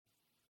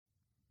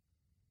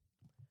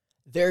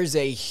There's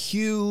a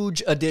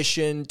huge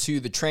addition to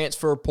the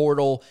transfer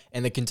portal,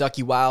 and the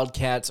Kentucky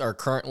Wildcats are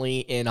currently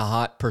in a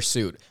hot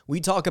pursuit. We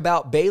talk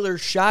about Baylor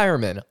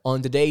Scheierman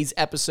on today's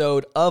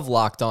episode of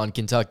Locked On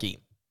Kentucky.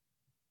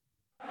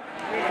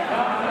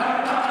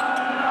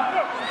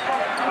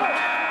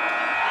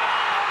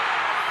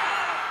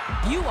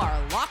 You are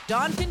Locked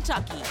On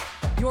Kentucky,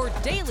 your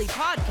daily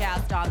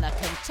podcast on the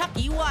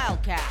Kentucky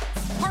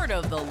Wildcats, part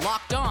of the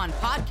Locked On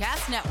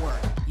Podcast Network,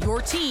 your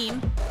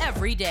team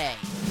every day.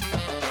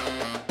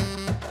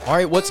 All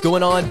right, what's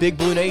going on, Big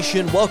Blue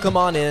Nation? Welcome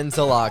on in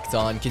to Locked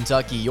On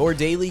Kentucky, your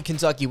daily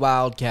Kentucky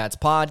Wildcats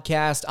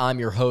podcast. I'm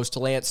your host,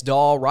 Lance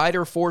Dahl,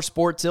 writer for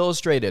Sports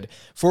Illustrated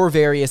for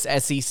various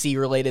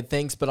SEC-related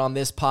things, but on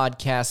this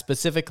podcast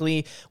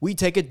specifically, we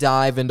take a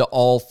dive into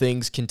all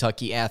things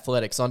Kentucky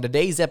athletics. On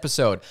today's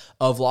episode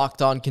of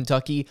Locked On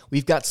Kentucky,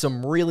 we've got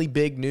some really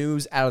big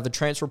news out of the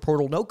transfer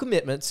portal. No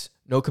commitments,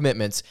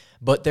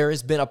 but there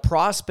has been a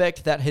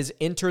prospect that has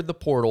entered the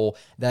portal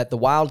that the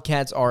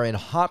Wildcats are in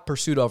hot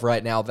pursuit of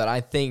right now that I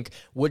think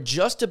would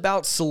just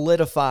about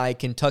solidify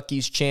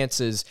Kentucky's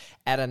chances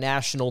at a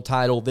national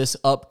title this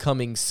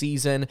upcoming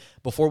season.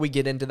 Before we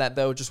get into that,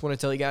 though, just want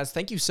to tell you guys,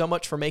 thank you so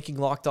much for making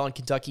Locked On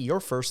Kentucky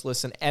your first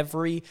listen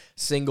every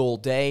single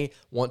day.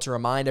 Want to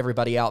remind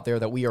everybody out there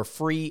that we are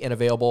free and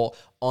available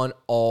on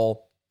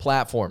all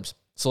platforms.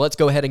 So let's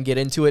go ahead and get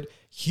into it.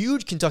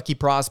 Huge Kentucky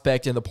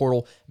prospect in the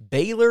portal,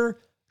 Baylor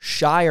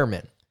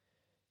Scheierman.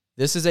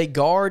 This is a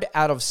guard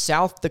out of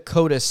South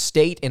Dakota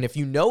State, and if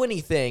you know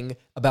anything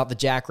about the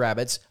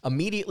Jackrabbits,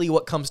 immediately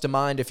what comes to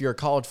mind if you're a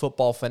college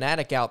football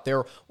fanatic out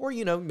there, or,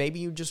 maybe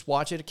you just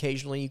watch it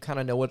occasionally, you kind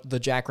of know what the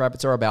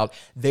Jackrabbits are about.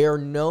 They're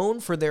known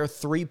for their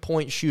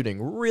three-point shooting.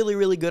 Really,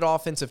 really good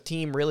offensive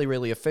team, really,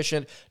 really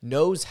efficient,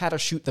 knows how to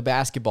shoot the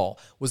basketball.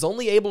 Was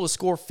only able to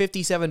score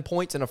 57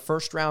 points in a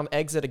first-round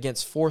exit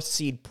against fourth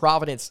seed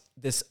Providence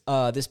this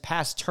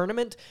past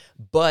tournament,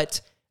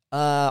 but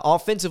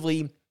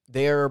offensively,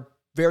 they're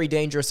very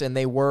dangerous, and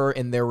they were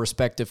in their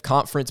respective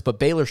conference. But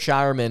Baylor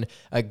Scheierman,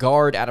 a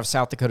guard out of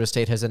South Dakota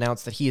State, has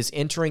announced that he is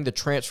entering the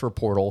transfer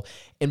portal.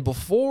 And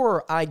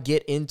before I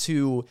get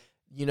into,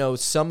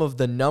 some of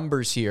the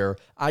numbers here,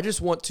 I just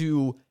want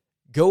to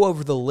go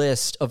over the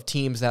list of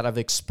teams that have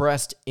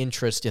expressed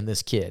interest in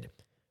this kid.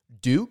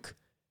 Duke,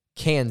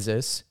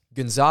 Kansas,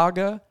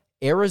 Gonzaga,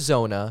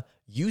 Arizona,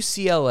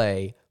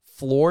 UCLA,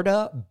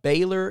 Florida,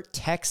 Baylor,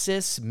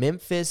 Texas,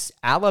 Memphis,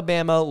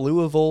 Alabama,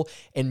 Louisville,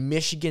 and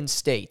Michigan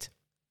State.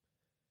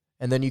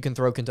 And then you can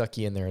throw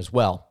Kentucky in there as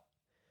well.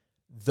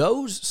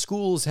 Those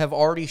schools have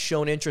already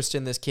shown interest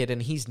in this kid,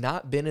 and he's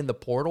not been in the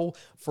portal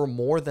for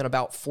more than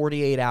about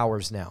 48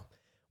 hours now,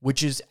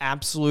 which is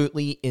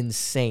absolutely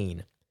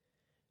insane.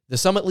 The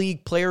Summit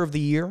League Player of the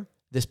Year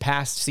this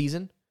past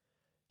season,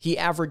 he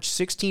averaged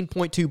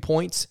 16.2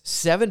 points,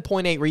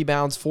 7.8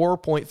 rebounds,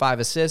 4.5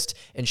 assists,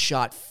 and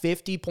shot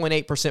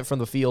 50.8% from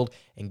the field.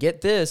 And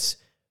get this,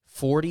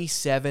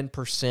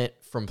 47%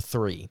 from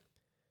three.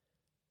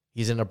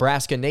 He's a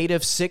Nebraska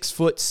native,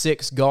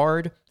 6'6"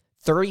 guard,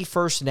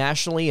 31st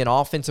nationally in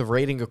offensive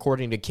rating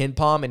according to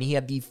KenPom, and he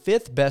had the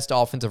 5th best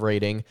offensive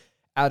rating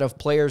out of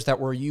players that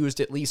were used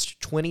at least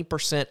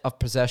 20% of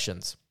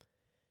possessions.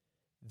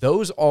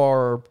 Those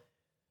are,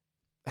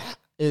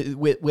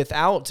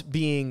 without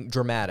being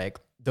dramatic,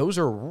 those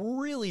are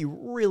really,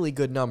 really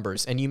good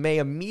numbers. And you may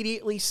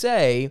immediately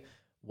say,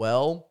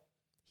 well,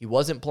 he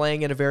wasn't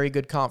playing in a very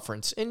good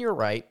conference. And you're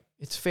right.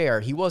 It's fair.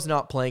 He was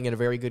not playing in a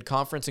very good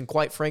conference, and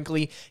quite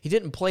frankly, he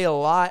didn't play a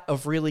lot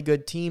of really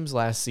good teams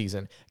last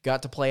season.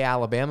 Got to play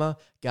Alabama,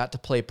 got to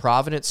play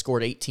Providence,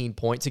 scored 18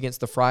 points against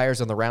the Friars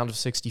in the round of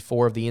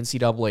 64 of the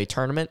NCAA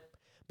tournament,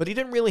 but he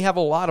didn't really have a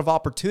lot of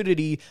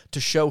opportunity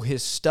to show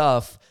his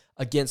stuff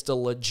against a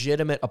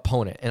legitimate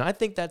opponent, and I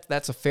think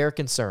that's a fair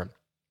concern.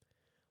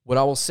 What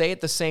I will say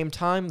at the same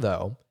time,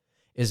 though,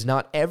 is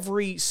not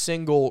every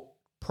single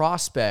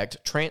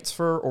prospect,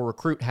 transfer, or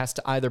recruit has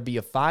to either be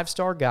a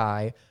 5-star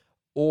guy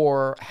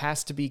or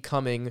has to be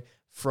coming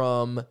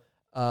from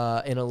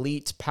an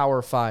elite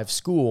Power 5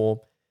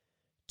 school.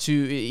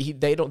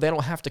 They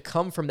don't have to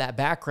come from that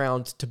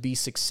background to be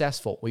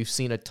successful. We've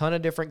seen a ton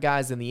of different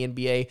guys in the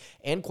NBA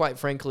and, quite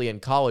frankly, in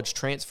college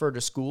transfer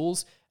to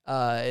schools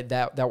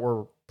that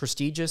were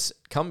prestigious,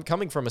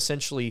 coming from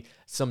essentially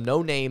some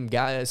no-name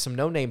guys, some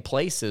no-name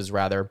places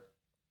rather,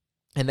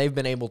 and they've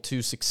been able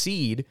to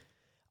succeed.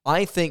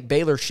 I think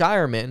Baylor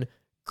Scheierman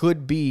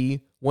could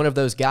be one of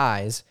those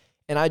guys.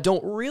 And I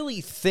don't really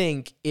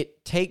think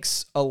it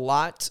takes a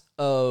lot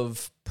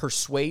of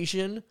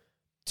persuasion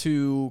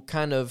to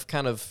kind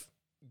of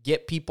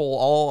get people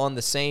all on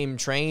the same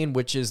train,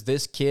 which is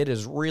this kid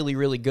is really,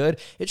 really good.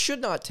 It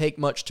should not take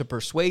much to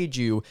persuade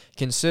you,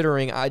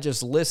 considering I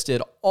just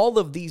listed all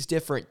of these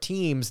different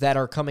teams that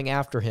are coming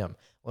after him.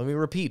 Let me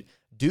repeat: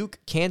 Duke,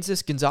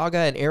 Kansas, Gonzaga,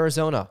 and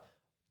Arizona,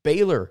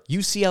 Baylor,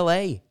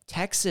 UCLA,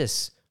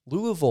 Texas,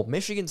 Louisville,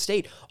 Michigan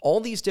State, all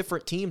these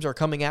different teams are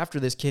coming after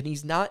this kid.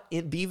 He's not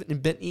even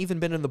been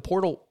in the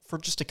portal for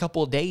just a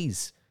couple of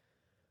days.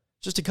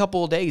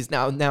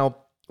 Now,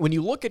 when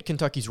you look at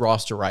Kentucky's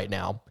roster right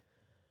now,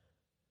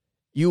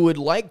 you would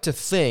like to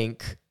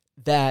think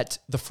that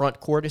the front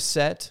court is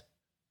set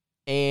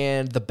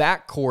and the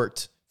back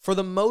court, for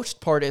the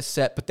most part, is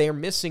set, but they are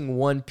missing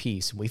one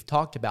piece. We've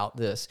talked about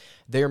this.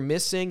 They're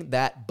missing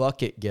that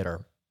bucket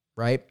getter,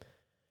 right?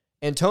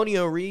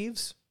 Antonio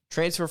Reeves,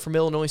 transfer from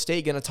Illinois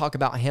State, going to talk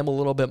about him a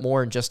little bit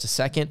more in just a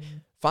second.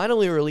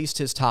 Finally released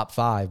his top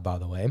 5, by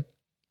the way.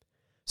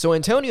 So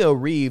Antonio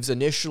Reeves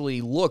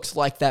initially looks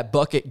like that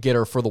bucket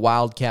getter for the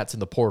Wildcats in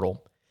the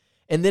portal.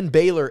 And then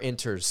Baylor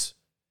enters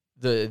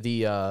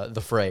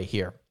the fray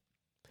here.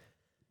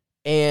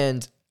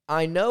 And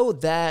I know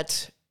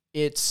that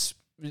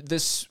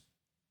this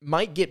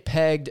might get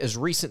pegged as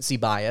recency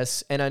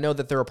bias, and I know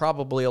that there are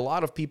probably a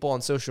lot of people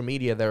on social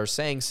media that are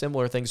saying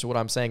similar things to what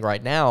I'm saying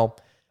right now,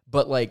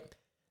 but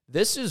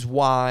this is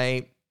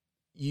why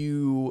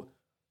you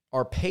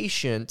are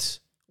patient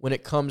when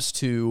it comes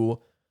to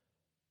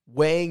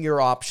weighing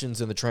your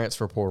options in the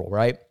transfer portal,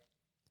 right?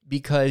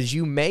 Because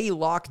you may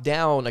lock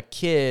down a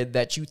kid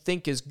that you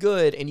think is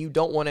good and you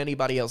don't want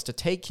anybody else to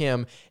take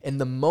him. And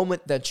the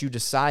moment that you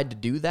decide to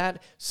do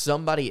that,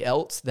 somebody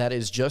else that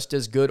is just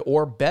as good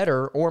or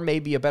better, or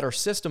maybe a better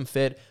system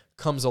fit,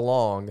 comes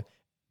along,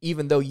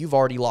 even though you've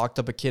already locked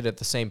up a kid at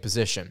the same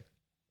position.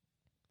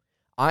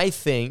 I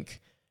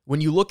think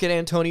when you look at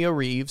Antonio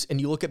Reeves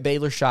and you look at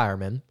Baylor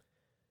Scheierman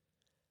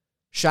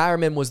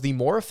was the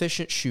more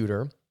efficient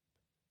shooter.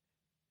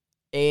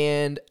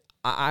 And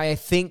I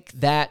think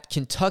that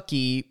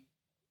Kentucky,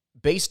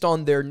 based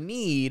on their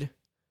need,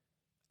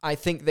 I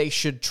think they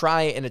should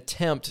try and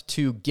attempt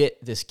to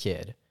get this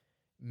kid.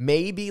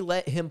 Maybe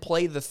let him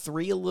play the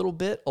 3 a little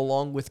bit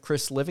along with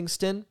Chris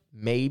Livingston.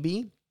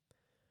 Maybe.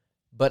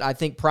 But I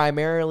think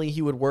primarily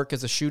he would work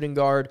as a shooting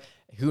guard.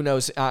 Who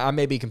knows? I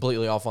may be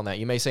completely off on that.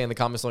 You may say in the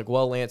comments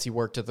well, Lance, he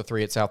worked at the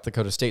 3 at South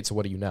Dakota State, so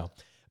what do you know?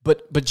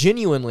 But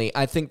genuinely,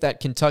 I think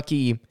that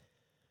Kentucky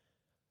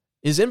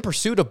is in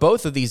pursuit of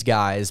both of these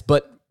guys,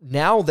 but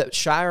now that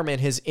Scheierman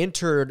has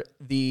entered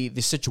the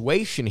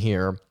situation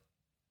here,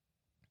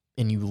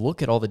 and you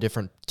look at all the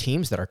different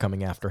teams that are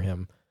coming after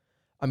him,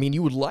 I mean,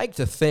 you would like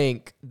to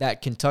think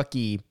that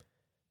Kentucky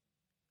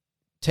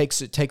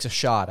takes a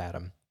shot at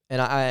him.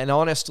 And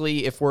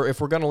honestly, if we're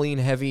going to lean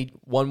heavy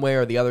one way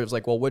or the other, it's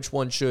which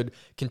one should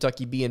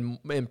Kentucky be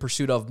in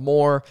pursuit of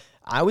more?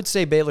 I would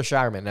say Baylor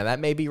Scheierman. Now, that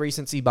may be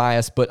recency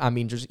bias, but I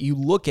mean, just you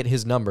look at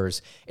his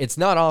numbers. It's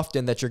not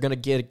often that you're going to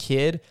get a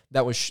kid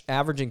that was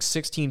averaging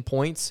 16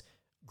 points,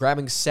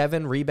 grabbing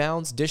 7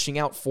 rebounds, dishing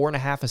out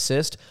 4.5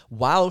 assists,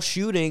 while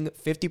shooting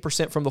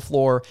 50% from the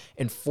floor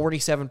and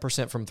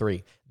 47% from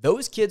 3.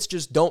 Those kids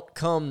just don't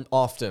come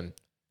often.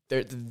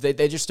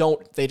 They just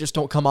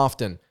don't come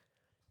often.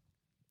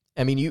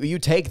 I mean, you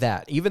take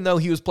that. Even though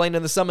he was playing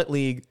in the Summit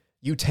League,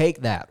 you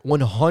take that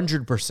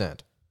 100%.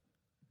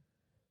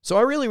 So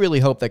I really,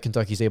 really hope that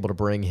Kentucky's able to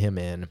bring him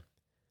in.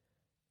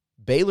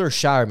 Baylor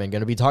Scheierman,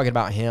 going to be talking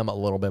about him a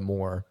little bit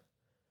more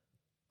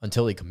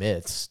until he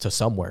commits to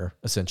somewhere,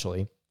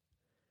 essentially.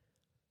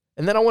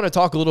 And then I want to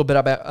talk a little bit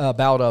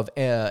about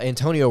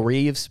Antonio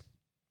Reeves.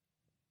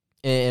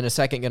 In a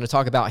second, going to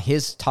talk about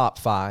his top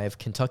 5,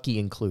 Kentucky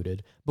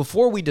included.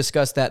 Before we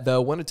discuss that, though,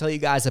 I want to tell you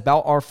guys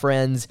about our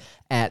friends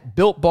at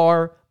Built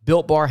Bar.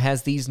 Built Bar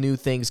has these new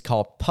things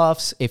called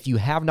Puffs. If you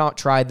have not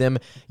tried them,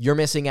 you're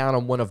missing out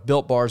on one of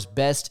Built Bar's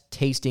best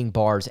tasting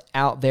bars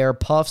out there.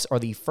 Puffs are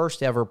the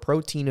first ever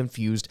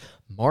protein-infused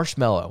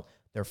marshmallow.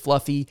 They're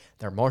fluffy,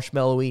 they're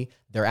marshmallowy,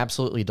 they're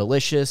absolutely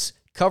delicious.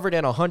 Covered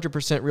in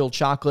 100% real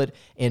chocolate,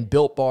 and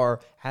Built Bar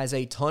has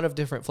a ton of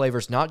different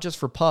flavors, not just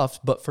for Puffs,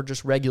 but for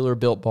just regular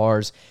Built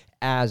Bars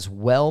as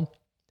well.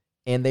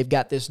 And they've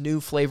got this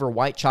new flavor,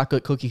 white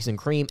chocolate cookies and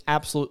cream,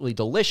 absolutely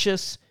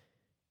delicious.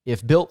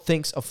 If Built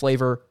thinks a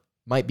flavor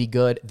might be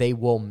good, they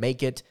will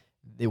make it.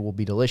 It will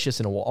be delicious,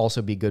 and it will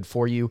also be good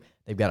for you.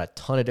 They've got a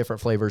ton of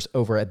different flavors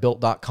over at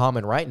Built.com,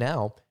 and right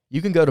now, you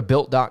can go to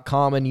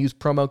Built.com and use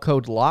promo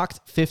code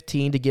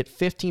LOCKED15 to get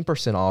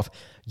 15% off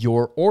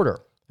your order.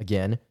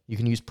 Again, you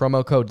can use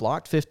promo code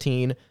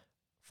LOCKED15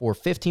 for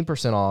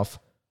 15% off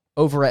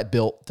over at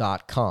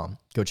Built.com.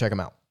 Go check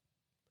them out.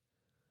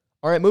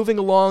 All right, moving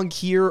along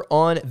here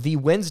on the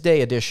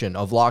Wednesday edition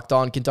of Locked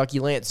On Kentucky.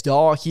 Lance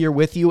Dahl here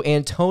with you.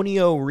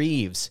 Antonio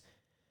Reeves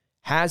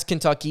has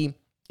Kentucky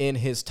in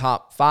his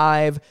top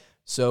 5.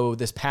 So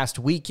this past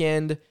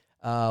weekend,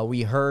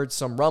 we heard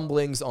some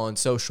rumblings on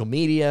social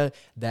media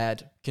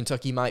that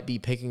Kentucky might be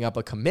picking up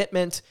a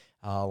commitment.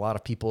 A lot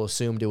of people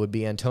assumed it would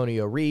be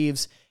Antonio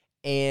Reeves,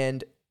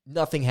 and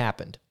nothing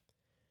happened.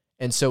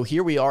 And so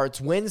here we are.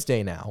 It's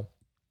Wednesday now,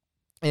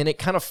 and it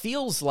kind of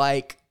feels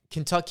like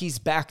Kentucky's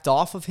backed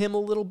off of him a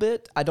little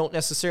bit. I don't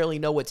necessarily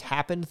know what's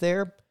happened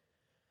there,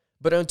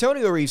 but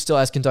Antonio Reeves still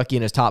has Kentucky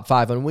in his top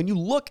 5. And when you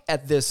look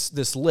at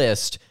this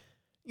list,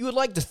 you would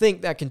like to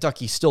think that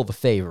Kentucky's still the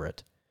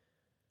favorite.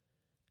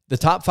 The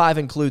top 5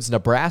 includes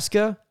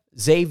Nebraska,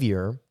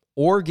 Xavier,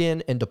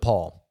 Oregon, and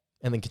DePaul.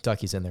 And then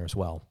Kentucky's in there as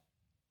well.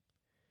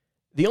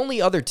 The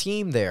only other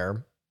team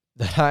there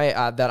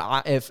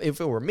that if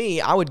it were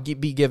me, I would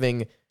be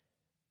giving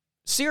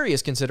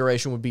serious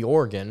consideration would be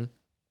Oregon.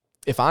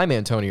 If I'm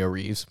Antonio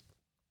Reeves,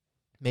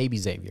 maybe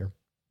Xavier.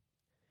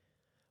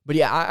 But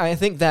yeah, I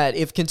think that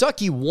if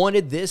Kentucky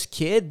wanted this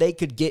kid, they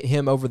could get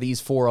him over these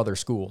 4 other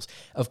schools.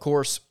 Of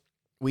course,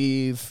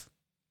 we've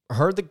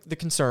heard the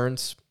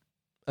concerns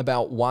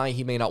about why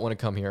he may not want to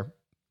come here,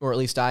 or at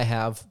least I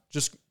have,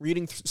 just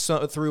reading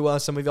through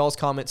some of y'all's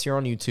comments here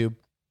on YouTube.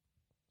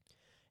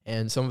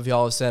 And some of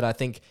y'all have said, I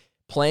think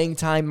playing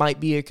time might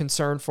be a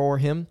concern for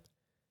him.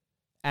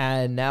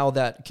 And now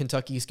that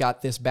Kentucky's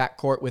got this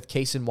backcourt with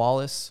Cason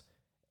Wallace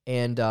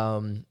and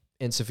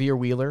Sahvir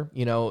Wheeler,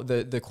 you know,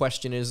 the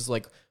question is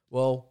like,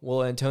 well,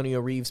 will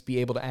Antonio Reeves be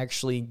able to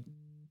actually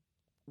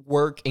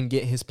work and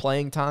get his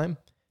playing time?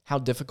 How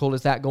difficult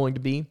is that going to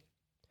be?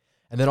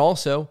 And then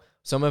also,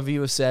 some of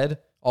you have said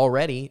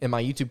already in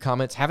my YouTube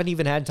comments, haven't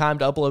even had time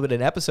to upload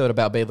an episode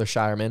about Baylor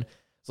Scheierman.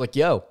 It's like,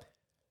 yo,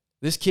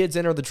 this kid's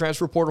entered the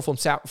transfer portal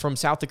from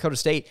South Dakota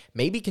State.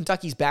 Maybe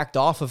Kentucky's backed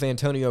off of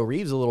Antonio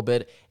Reeves a little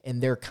bit,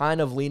 and they're kind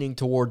of leaning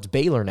towards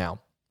Baylor now.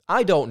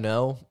 I don't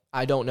know.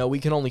 We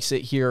can only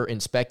sit here and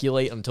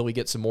speculate until we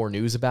get some more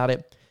news about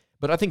it.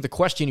 But I think the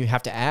question you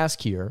have to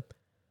ask here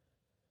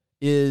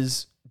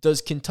is,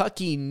 does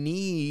Kentucky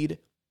need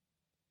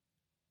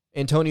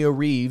Antonio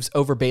Reeves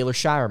over Baylor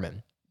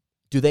Scheierman?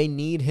 Do they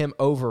need him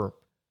over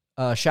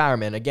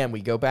Scheierman? Again,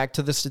 we go back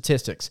to the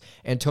statistics.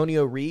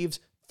 Antonio Reeves,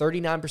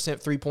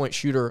 39% three-point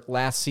shooter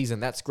last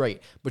season. That's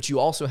great. But you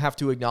also have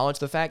to acknowledge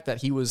the fact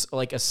that he was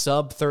like a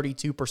sub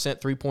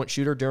 32% three-point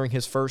shooter during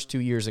his first 2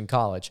 years in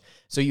college.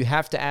 So you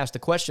have to ask the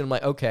question,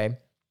 like, okay,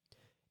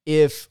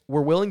 if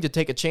we're willing to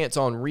take a chance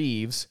on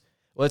Reeves,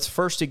 let's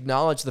first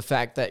acknowledge the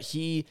fact that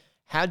he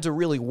had to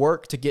really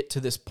work to get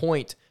to this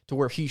point to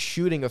where he's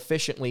shooting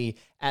efficiently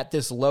at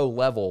this low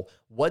level.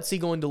 What's he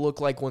going to look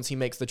like once he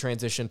makes the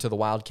transition to the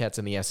Wildcats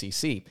in the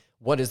SEC?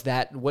 What does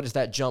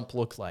that jump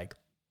look like?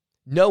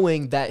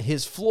 Knowing that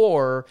his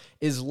floor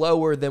is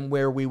lower than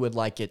where we would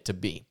like it to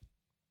be.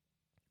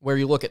 Where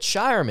you look at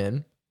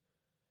Scheierman,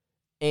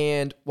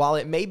 and while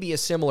it may be a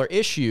similar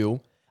issue,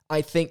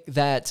 I think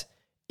that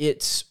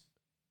it's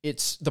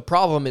the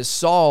problem is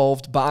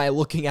solved by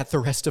looking at the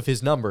rest of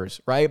his numbers,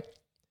 right?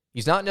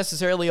 He's not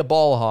necessarily a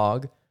ball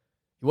hog.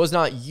 He was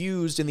not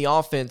used in the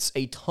offense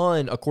a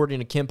ton, according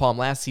to KenPom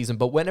last season,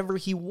 but whenever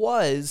he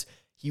was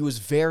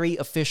very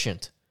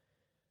efficient.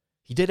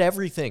 He did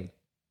everything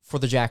for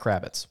the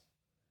Jackrabbits.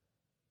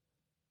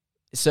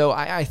 So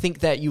I think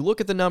that you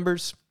look at the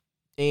numbers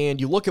and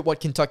you look at what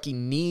Kentucky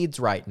needs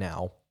right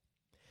now,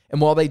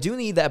 and while they do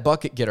need that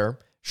bucket getter,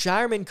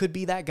 Scheierman could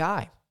be that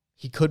guy.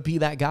 He could be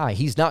that guy.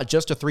 He's not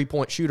just a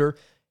three-point shooter,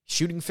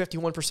 shooting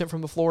 51%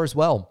 from the floor as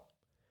well.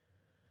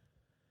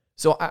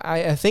 So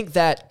I think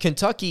that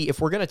Kentucky,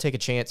 if we're going to take a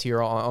chance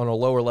here on a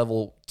lower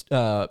level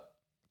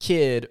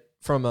kid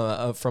from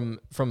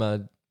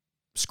a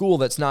school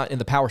that's not in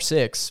the Power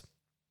Six,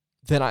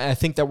 then I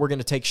think that we're going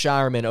to take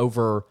Scheierman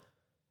over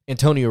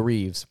Antonio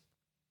Reeves.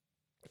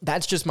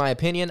 That's just my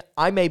opinion.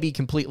 I may be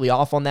completely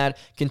off on that.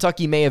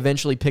 Kentucky may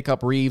eventually pick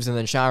up Reeves, and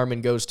then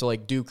Scheierman goes to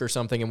like Duke or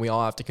something, and we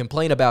all have to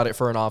complain about it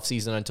for an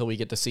offseason until we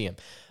get to see him.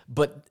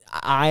 But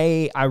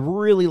I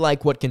really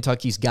like what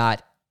Kentucky's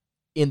got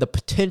in the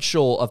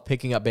potential of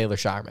picking up Baylor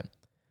Scheierman.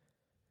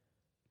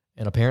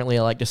 And apparently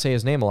I like to say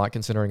his name a lot,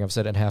 considering I've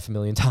said it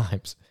 500,000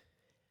 times.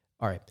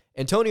 All right.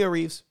 Antonio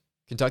Reeves,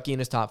 Kentucky in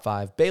his top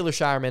 5. Baylor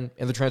Scheierman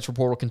in the transfer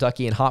portal,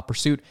 Kentucky in hot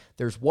pursuit.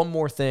 There's one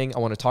more thing I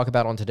want to talk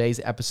about on today's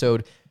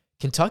episode.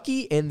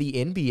 Kentucky and the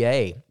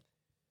NBA.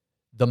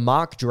 The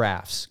mock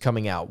drafts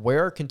coming out.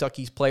 Where are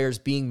Kentucky's players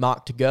being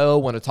mocked to go?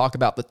 I want to talk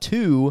about the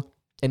 2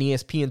 in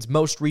ESPN's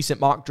most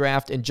recent mock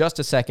draft in just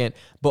a second.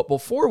 But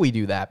before we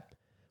do that,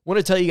 I want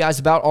to tell you guys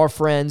about our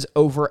friends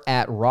over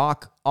at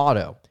Rock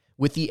Auto.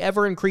 With the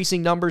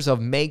ever-increasing numbers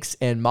of makes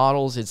and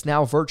models, it's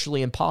now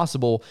virtually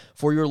impossible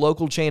for your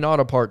local chain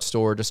auto parts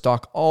store to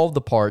stock all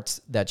the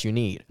parts that you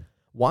need.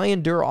 Why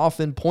endure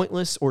often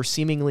pointless or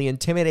seemingly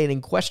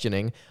intimidating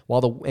questioning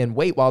and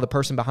wait while the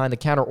person behind the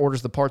counter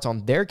orders the parts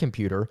on their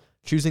computer,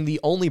 choosing the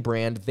only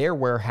brand their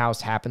warehouse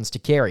happens to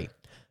carry?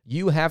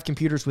 You have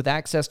computers with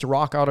access to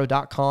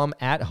rockauto.com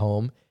at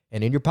home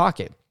and in your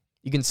pocket.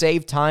 You can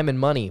save time and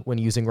money when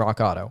using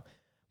Rock Auto.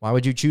 Why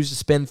would you choose to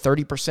spend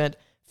 30%,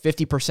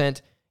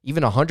 50%,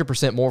 even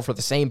 100% more for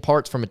the same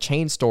parts from a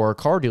chain store or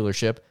car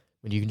dealership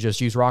when you can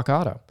just use Rock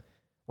Auto?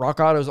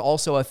 Rock Auto is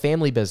also a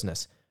family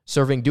business,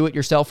 serving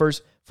do-it-yourselfers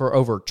for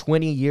over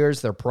 20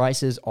 years. Their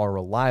prices are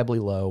reliably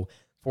low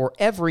for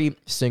every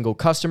single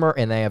customer,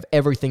 and they have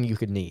everything you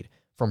could need,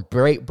 from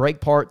brake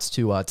parts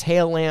to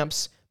tail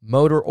lamps,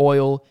 motor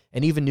oil,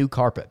 and even new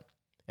carpet.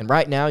 And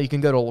right now, you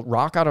can go to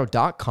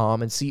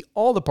rockauto.com and see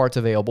all the parts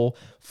available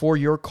for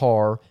your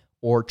car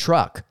or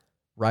truck.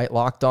 Right?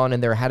 Locked On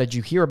in their How Did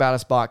You Hear About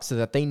Us box so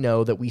that they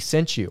know that we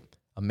sent you.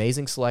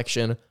 Amazing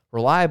selection,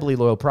 reliably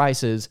low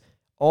prices,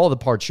 all the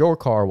parts your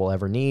car will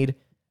ever need.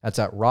 That's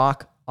at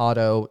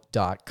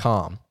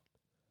rockauto.com.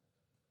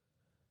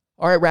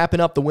 All right, wrapping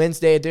up the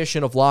Wednesday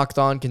edition of Locked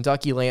On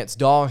Kentucky. Lance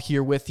Dahl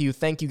here with you.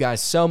 Thank you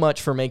guys so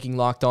much for making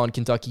Locked On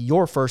Kentucky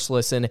your first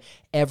listen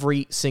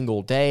every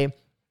single day.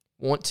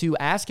 Want to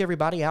ask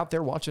everybody out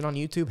there watching on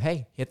YouTube,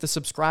 hey, hit the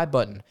subscribe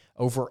button.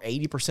 Over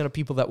 80% of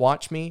people that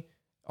watch me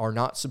are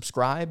not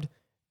subscribed,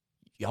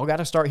 y'all got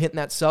to start hitting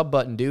that sub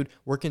button, dude.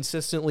 We're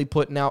consistently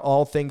putting out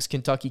all things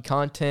Kentucky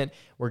content.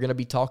 We're going to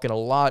be talking a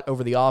lot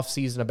over the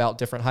offseason about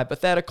different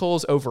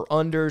hypotheticals,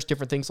 over-unders,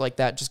 different things like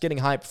that. Just getting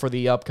hyped for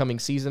the upcoming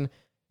season.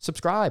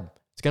 Subscribe.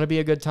 It's going to be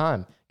a good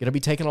time. Going to be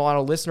taking a lot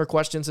of listener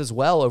questions as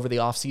well over the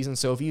offseason.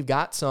 So if you've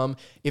got some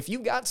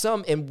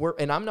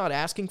and I'm not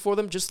asking for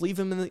them, just leave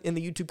them in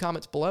the YouTube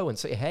comments below and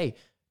say, hey,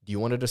 do you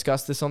want to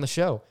discuss this on the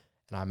show?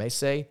 And I may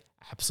say,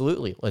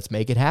 absolutely. Let's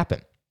make it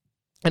happen.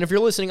 And if you're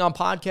listening on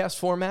podcast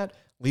format,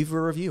 leave a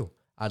review.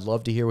 I'd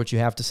love to hear what you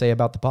have to say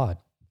about the pod.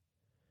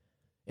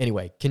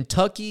 Anyway,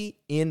 Kentucky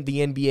in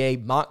the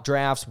NBA mock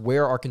drafts.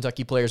 Where are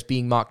Kentucky players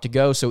being mocked to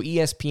go? So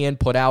ESPN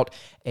put out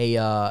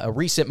a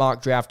recent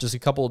mock draft just a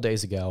couple of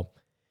days ago.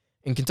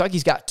 And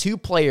Kentucky's got 2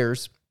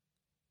 players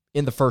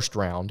in the first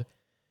round.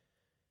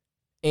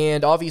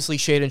 And obviously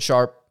Shaedon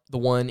Sharpe, the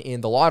one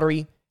in the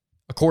lottery.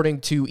 According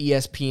to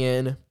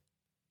ESPN,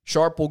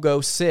 Sharpe will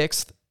go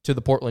 6th to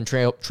the Portland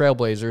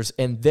Trailblazers,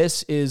 and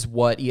this is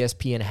what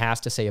ESPN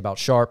has to say about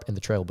Sharpe and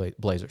the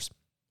Trailblazers.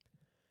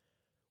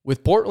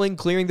 With Portland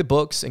clearing the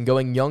books and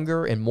going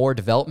younger and more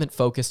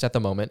development-focused at the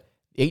moment,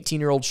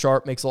 18-year-old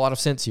Sharpe makes a lot of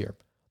sense here.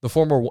 The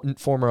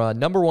former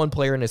number 1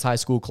 player in his high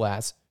school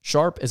class,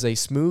 Sharpe is a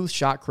smooth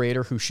shot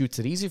creator who shoots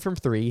it easy from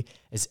 3,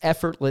 is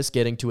effortless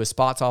getting to his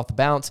spots off the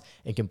bounce,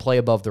 and can play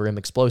above the rim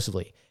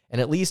explosively. And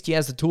at least he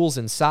has the tools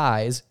and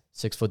size,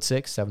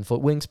 6'6",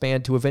 7-foot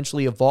wingspan, to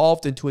eventually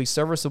evolve into a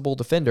serviceable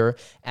defender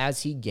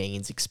as he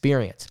gains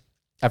experience.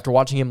 After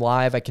watching him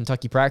live at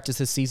Kentucky practice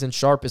this season,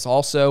 Sharpe is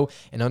also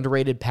an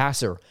underrated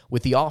passer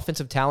with the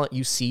offensive talent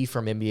you see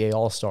from NBA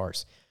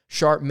All-Stars.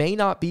 Sharpe may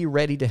not be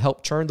ready to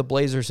help turn the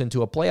Blazers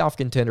into a playoff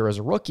contender as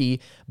a rookie,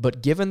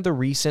 but given the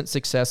recent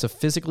success of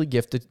physically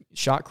gifted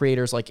shot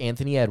creators like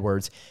Anthony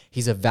Edwards,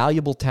 he's a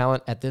valuable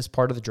talent at this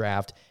part of the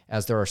draft,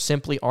 as there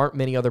simply aren't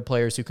many other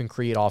players who can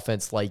create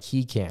offense like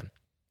he can.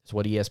 That's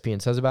what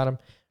ESPN says about him.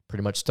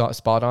 Pretty much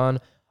spot on,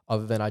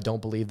 other than I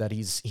don't believe that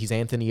he's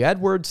Anthony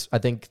Edwards. I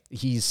think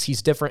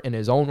he's different in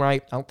his own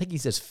right. I don't think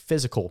he's as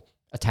physical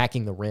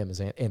attacking the rim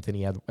as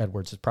Anthony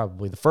Edwards is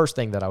probably the first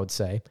thing that I would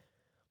say.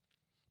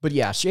 But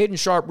yeah, Shaedon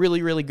Sharpe,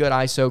 really, really good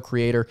ISO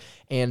creator,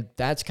 and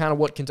that's kind of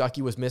what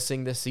Kentucky was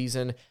missing this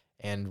season,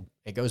 and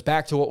it goes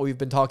back to what we've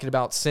been talking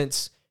about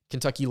since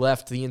Kentucky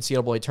left the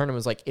NCAA tournament.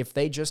 It's like, if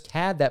they just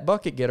had that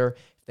bucket getter,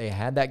 if they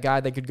had that guy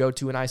they could go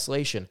to in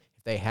isolation,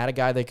 if they had a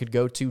guy they could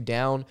go to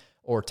down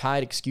or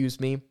tied,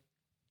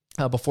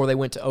 before they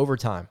went to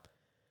overtime,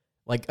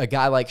 like a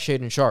guy like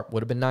Shaedon Sharpe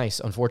would have been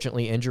nice.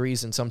 Unfortunately,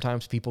 injuries and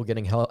sometimes people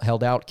getting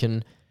held out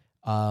can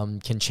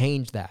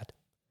change that.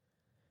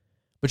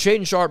 But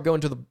Shaedon Sharpe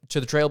going to the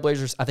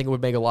Trailblazers, I think it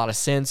would make a lot of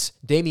sense.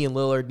 Damian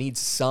Lillard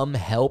needs some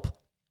help,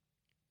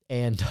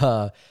 and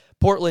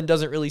Portland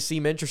doesn't really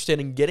seem interested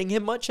in getting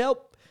him much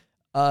help.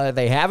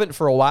 They haven't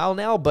for a while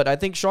now, but I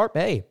think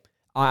Sharpe,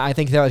 I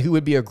think that he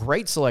would be a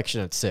great selection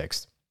at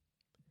 6th.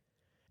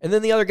 And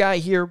then the other guy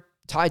here,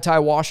 Ty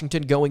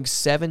Washington, going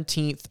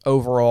 17th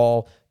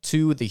overall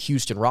to the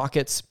Houston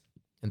Rockets.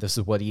 And this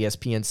is what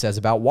ESPN says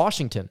about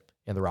Washington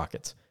and the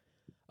Rockets.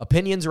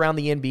 Opinions around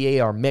the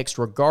NBA are mixed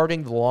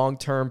regarding the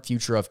long-term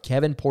future of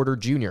Kevin Porter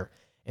Jr.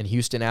 in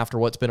Houston after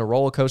what's been a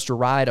roller coaster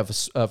ride of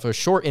a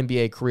short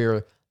NBA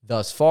career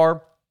thus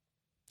far.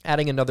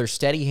 Adding another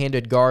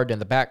steady-handed guard in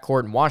the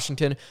backcourt in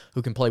Washington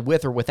who can play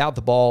with or without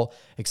the ball,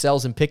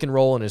 excels in pick and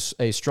roll, and is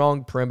a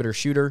strong perimeter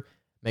shooter.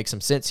 Makes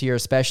some sense here,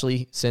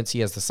 especially since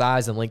he has the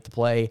size and length to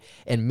play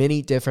in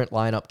many different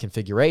lineup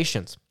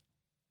configurations.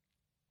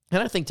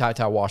 And I think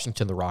Ty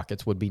Washington, the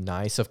Rockets, would be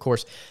nice. Of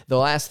course, the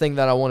last thing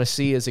that I want to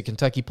see is a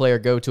Kentucky player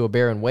go to a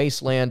barren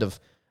wasteland of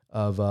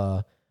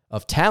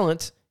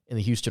talent in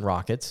the Houston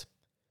Rockets.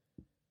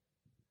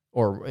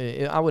 Or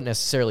I wouldn't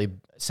necessarily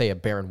say a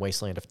barren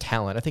wasteland of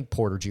talent. I think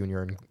Porter Jr.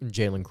 and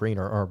Jalen Green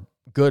are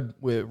good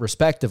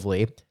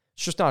respectively. It's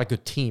just not a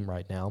good team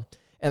right now.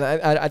 And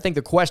I think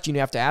the question you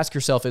have to ask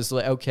yourself is,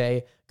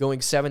 okay, going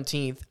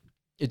 17th,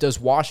 does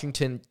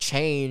Washington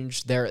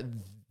change that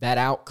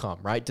outcome,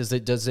 right? Does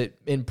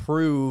it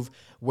improve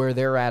where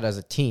they're at as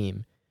a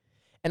team?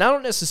 And I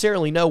don't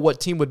necessarily know what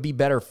team would be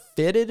better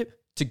fitted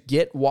to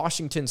get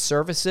Washington's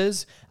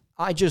services.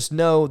 I just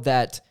know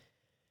that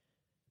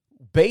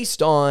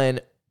based on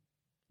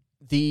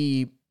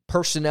the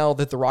personnel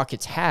that the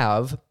Rockets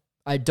have,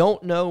 I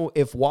don't know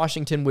if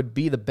Washington would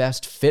be the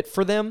best fit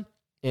for them.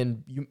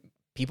 And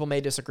people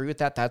may disagree with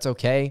that. That's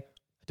okay. I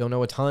don't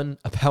know a ton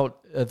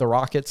about the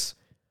Rockets.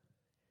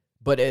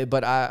 But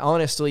I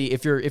honestly,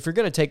 if you're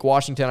going to take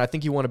Washington, I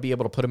think you want to be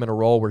able to put him in a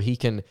role where he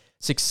can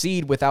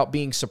succeed without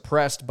being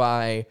suppressed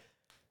by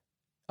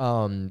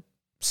some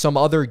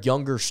other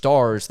younger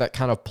stars that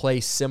kind of play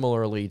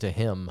similarly to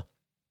him.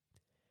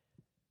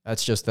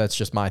 That's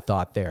just my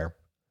thought there.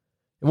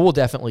 And we'll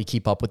definitely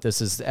keep up with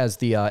this as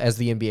the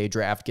NBA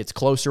draft gets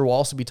closer. We'll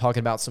also be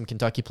talking about some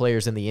Kentucky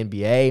players in the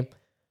NBA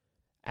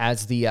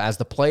as the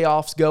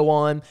playoffs go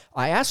on.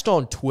 I asked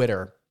on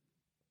Twitter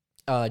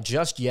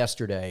just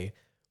yesterday,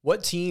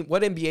 what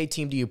NBA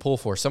team do you pull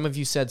for? Some of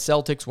you said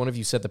Celtics, one of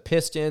you said the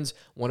Pistons,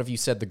 one of you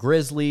said the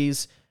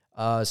Grizzlies.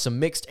 Some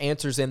mixed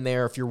answers in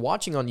there. If you're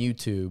watching on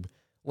YouTube,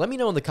 let me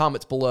know in the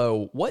comments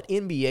below, what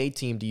NBA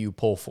team do you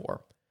pull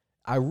for?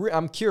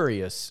 I'm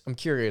curious.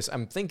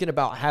 I'm thinking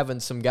about having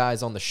some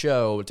guys on the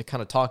show to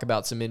kind of talk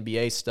about some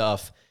NBA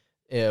stuff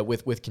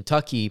with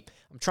Kentucky.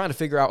 I'm trying to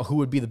figure out who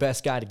would be the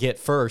best guy to get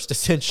first,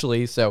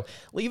 essentially. So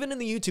leave it in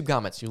the YouTube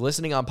comments. You're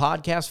listening on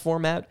podcast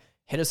format,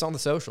 hit us on the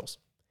socials.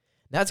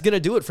 That's going to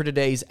do it for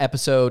today's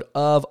episode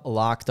of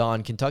Locked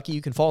On Kentucky.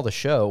 You can follow the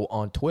show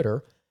on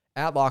Twitter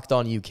at Locked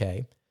On UK.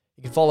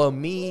 You can follow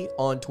me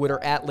on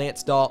Twitter at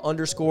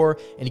LanceDaw_,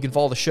 and you can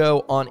follow the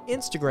show on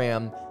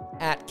Instagram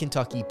at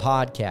Kentucky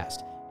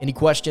Podcast. Any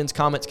questions,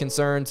 comments,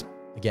 concerns?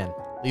 Again,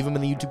 leave them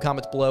in the YouTube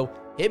comments below.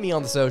 Hit me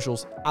on the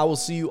socials. I will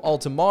see you all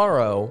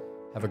tomorrow.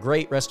 Have a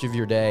great rest of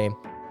your day,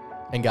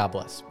 and God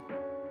bless.